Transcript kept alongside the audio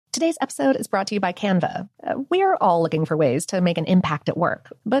Today's episode is brought to you by Canva. We're all looking for ways to make an impact at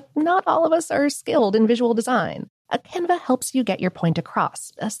work, but not all of us are skilled in visual design. Canva helps you get your point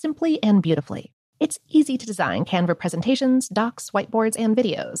across, simply and beautifully. It's easy to design Canva presentations, docs, whiteboards, and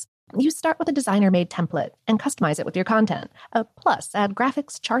videos. You start with a designer-made template and customize it with your content. Plus, add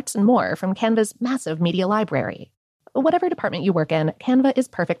graphics, charts, and more from Canva's massive media library. Whatever department you work in, Canva is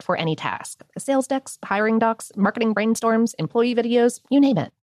perfect for any task. Sales decks, hiring docs, marketing brainstorms, employee videos, you name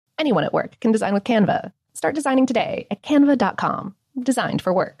it. Anyone at work can design with Canva. Start designing today at canva.com. Designed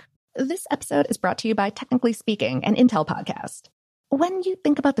for work. This episode is brought to you by Technically Speaking, an Intel podcast. When you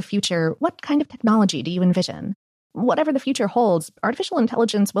think about the future, what kind of technology do you envision? Whatever the future holds, artificial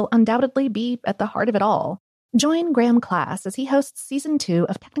intelligence will undoubtedly be at the heart of it all. Join Graham Class as he hosts Season 2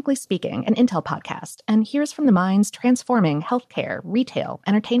 of Technically Speaking, an Intel podcast, and hears from the minds transforming healthcare, retail,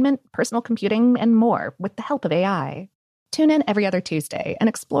 entertainment, personal computing, and more with the help of AI. Tune in every other Tuesday and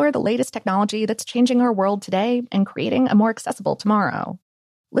explore the latest technology that's changing our world today and creating a more accessible tomorrow.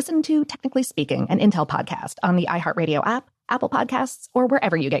 Listen to Technically Speaking, an Intel podcast on the iHeartRadio app, Apple Podcasts, or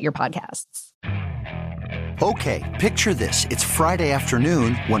wherever you get your podcasts. Okay, picture this. It's Friday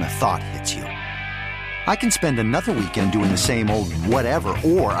afternoon when a thought hits you. I can spend another weekend doing the same old whatever,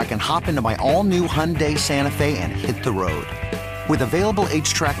 or I can hop into my all-new Hyundai Santa Fe and hit the road. With available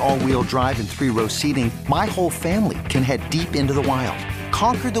H-Track all-wheel drive and 3-row seating, my whole family can head deep into the wild.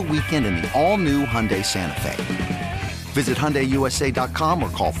 Conquer the weekend in the all-new Hyundai Santa Fe. Visit HyundaiUSA.com or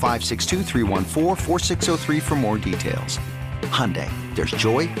call 562-314-4603 for more details. Hyundai, there's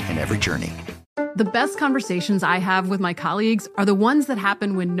joy in every journey. The best conversations I have with my colleagues are the ones that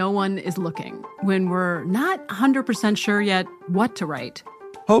happen when no one is looking, when we're not 100% sure yet what to write.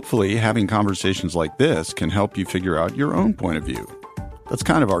 Hopefully, having conversations like this can help you figure out your own point of view. That's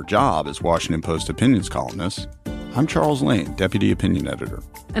kind of our job as Washington Post opinions columnists. I'm Charles Lane, Deputy Opinion Editor.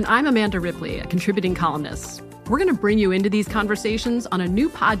 And I'm Amanda Ripley, a contributing columnist. We're going to bring you into these conversations on a new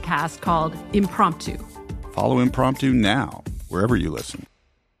podcast called Impromptu. Follow Impromptu now, wherever you listen.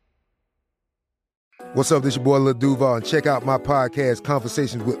 What's up, this your boy Lil Duval, and check out my podcast,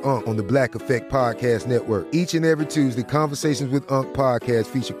 Conversations with Unc, on the Black Effect Podcast Network. Each and every Tuesday, Conversations with Unc podcast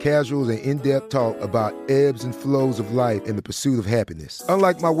feature casuals and in-depth talk about ebbs and flows of life and the pursuit of happiness.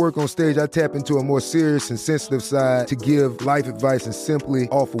 Unlike my work on stage, I tap into a more serious and sensitive side to give life advice and simply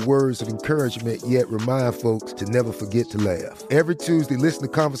offer words of encouragement, yet remind folks to never forget to laugh. Every Tuesday, listen to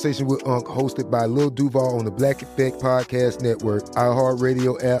Conversations with Unc, hosted by Lil Duval on the Black Effect Podcast Network,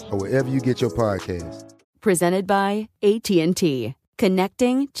 iHeartRadio app, or wherever you get your podcasts. Presented by AT&T.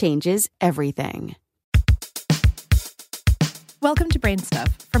 Connecting changes everything. Welcome to Brain Stuff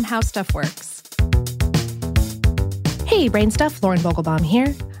from How Stuff Works. Hey, Brain Stuff, Lauren Vogelbaum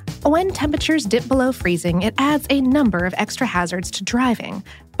here. When temperatures dip below freezing, it adds a number of extra hazards to driving,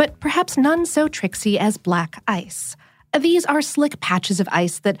 but perhaps none so tricksy as black ice. These are slick patches of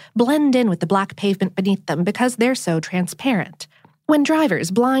ice that blend in with the black pavement beneath them because they're so transparent. When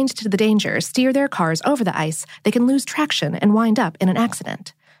drivers, blind to the danger, steer their cars over the ice, they can lose traction and wind up in an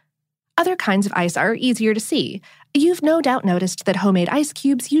accident. Other kinds of ice are easier to see. You've no doubt noticed that homemade ice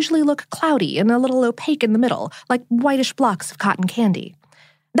cubes usually look cloudy and a little opaque in the middle, like whitish blocks of cotton candy.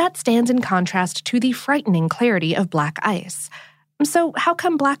 That stands in contrast to the frightening clarity of black ice. So how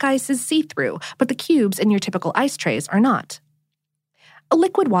come black ice is see-through, but the cubes in your typical ice trays are not?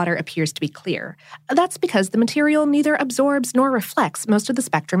 Liquid water appears to be clear. That's because the material neither absorbs nor reflects most of the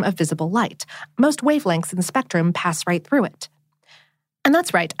spectrum of visible light. Most wavelengths in the spectrum pass right through it. And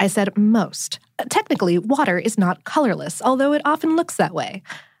that's right, I said most. Technically, water is not colorless, although it often looks that way.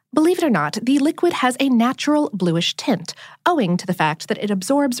 Believe it or not, the liquid has a natural bluish tint, owing to the fact that it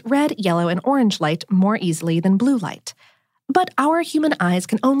absorbs red, yellow, and orange light more easily than blue light. But our human eyes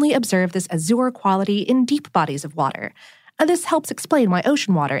can only observe this azure quality in deep bodies of water. This helps explain why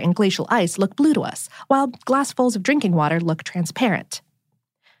ocean water and glacial ice look blue to us, while glassfuls of drinking water look transparent.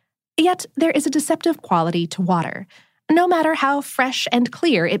 Yet, there is a deceptive quality to water. No matter how fresh and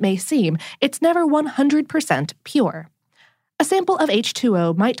clear it may seem, it's never 100% pure. A sample of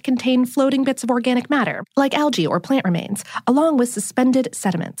H2O might contain floating bits of organic matter, like algae or plant remains, along with suspended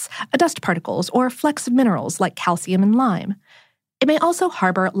sediments, dust particles, or flecks of minerals like calcium and lime. It may also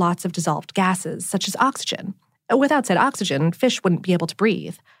harbor lots of dissolved gases, such as oxygen. Without said oxygen, fish wouldn't be able to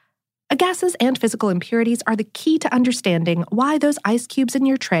breathe. Gases and physical impurities are the key to understanding why those ice cubes in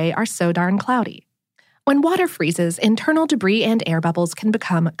your tray are so darn cloudy. When water freezes, internal debris and air bubbles can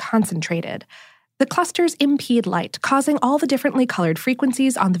become concentrated. The clusters impede light, causing all the differently colored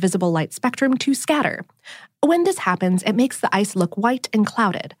frequencies on the visible light spectrum to scatter. When this happens, it makes the ice look white and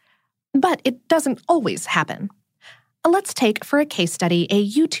clouded. But it doesn't always happen. Let's take for a case study a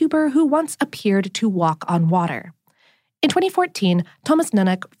YouTuber who once appeared to walk on water. In 2014, Tomasz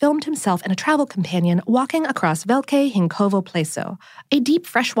Nunek filmed himself and a travel companion walking across Wielkie Hinkowo Pleso, a deep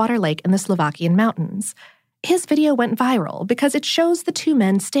freshwater lake in the Slovakian mountains. His video went viral because it shows the two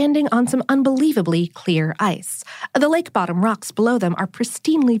men standing on some unbelievably clear ice. The lake bottom rocks below them are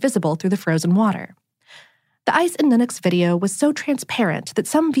pristinely visible through the frozen water. The ice in Nunek's video was so transparent that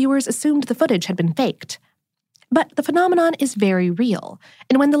some viewers assumed the footage had been faked. But the phenomenon is very real,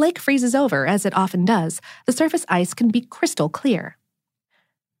 and when the lake freezes over, as it often does, the surface ice can be crystal clear.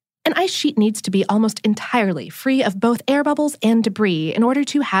 An ice sheet needs to be almost entirely free of both air bubbles and debris in order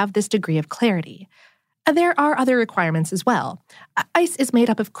to have this degree of clarity. There are other requirements as well. Ice is made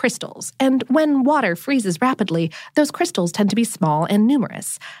up of crystals, and when water freezes rapidly, those crystals tend to be small and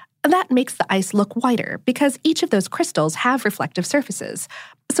numerous. That makes the ice look whiter because each of those crystals have reflective surfaces.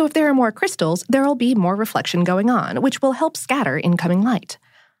 So if there are more crystals, there will be more reflection going on, which will help scatter incoming light.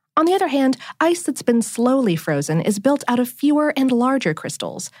 On the other hand, ice that's been slowly frozen is built out of fewer and larger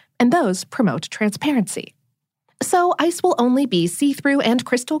crystals, and those promote transparency. So ice will only be see-through and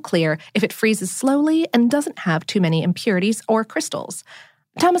crystal clear if it freezes slowly and doesn't have too many impurities or crystals.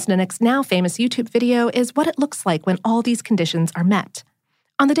 Tomasz Nunek's now famous YouTube video is what it looks like when all these conditions are met.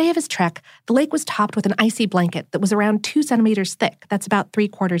 On the day of his trek, the lake was topped with an icy blanket that was around 2 centimeters thick, that's about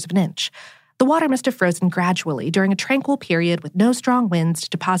 3/4 of an inch. The water must have frozen gradually during a tranquil period with no strong winds to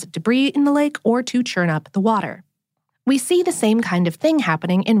deposit debris in the lake or to churn up the water. We see the same kind of thing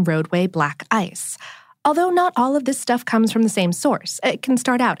happening in roadway black ice. Although not all of this stuff comes from the same source, it can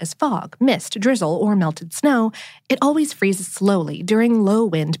start out as fog, mist, drizzle, or melted snow. It always freezes slowly during low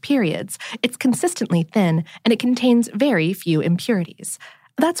wind periods. It's consistently thin, and it contains very few impurities.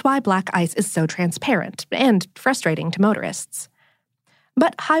 That's why black ice is so transparent and frustrating to motorists.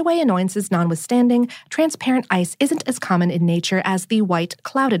 But highway annoyances notwithstanding, transparent ice isn't as common in nature as the white,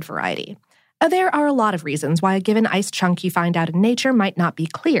 clouded variety. There are a lot of reasons why a given ice chunk you find out in nature might not be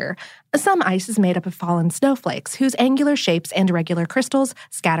clear. Some ice is made up of fallen snowflakes whose angular shapes and irregular crystals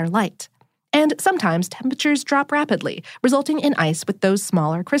scatter light. And sometimes temperatures drop rapidly, resulting in ice with those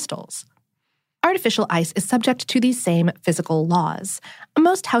smaller crystals. Artificial ice is subject to these same physical laws.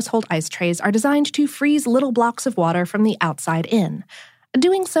 Most household ice trays are designed to freeze little blocks of water from the outside in.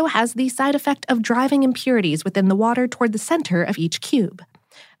 Doing so has the side effect of driving impurities within the water toward the center of each cube.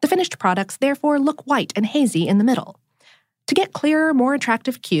 The finished products therefore look white and hazy in the middle. To get clearer, more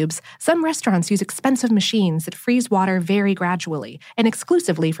attractive cubes, some restaurants use expensive machines that freeze water very gradually and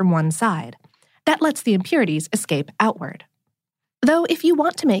exclusively from one side. That lets the impurities escape outward. Though if you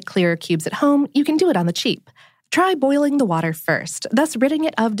want to make clearer cubes at home, you can do it on the cheap. Try boiling the water first, thus ridding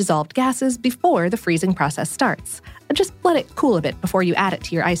it of dissolved gases before the freezing process starts. Just let it cool a bit before you add it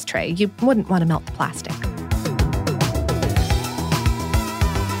to your ice tray. You wouldn't want to melt the plastic.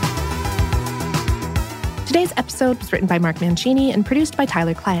 Today's episode was written by Mark Mancini and produced by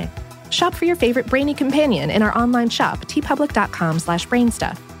Tyler Clay. Shop for your favorite brainy companion in our online shop,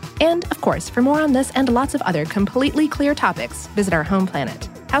 tpublic.com/brainstuff. And, of course, for more on this and lots of other completely clear topics, visit our home planet,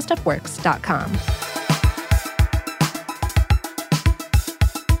 howstuffworks.com.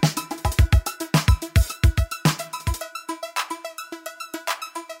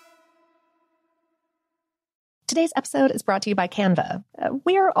 Today's episode is brought to you by Canva.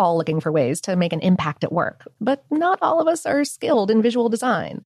 We're all looking for ways to make an impact at work, but not all of us are skilled in visual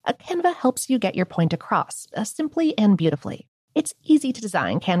design. Canva helps you get your point across, simply and beautifully. It's easy to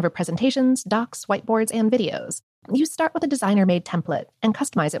design Canva presentations, docs, whiteboards, and videos. You start with a designer-made template and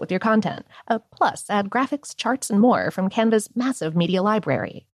customize it with your content. Plus, add graphics, charts, and more from Canva's massive media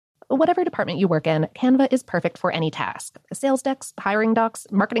library. Whatever department you work in, Canva is perfect for any task. Sales decks, hiring docs,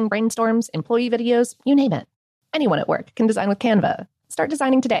 marketing brainstorms, employee videos, you name it. Anyone at work can design with Canva. Start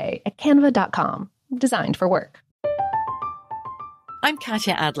designing today at canva.com. Designed for work. I'm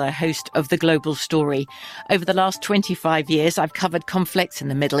Katya Adler, host of The Global Story. Over the last 25 years, I've covered conflicts in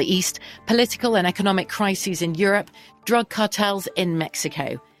the Middle East, political and economic crises in Europe, drug cartels in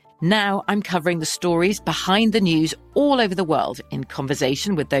Mexico. Now I'm covering the stories behind the news all over the world in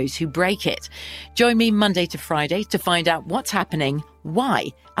conversation with those who break it. Join me Monday to Friday to find out what's happening, why,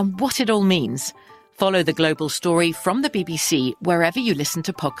 and what it all means. Follow The Global Story from the BBC wherever you listen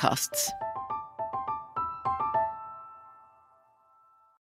to podcasts.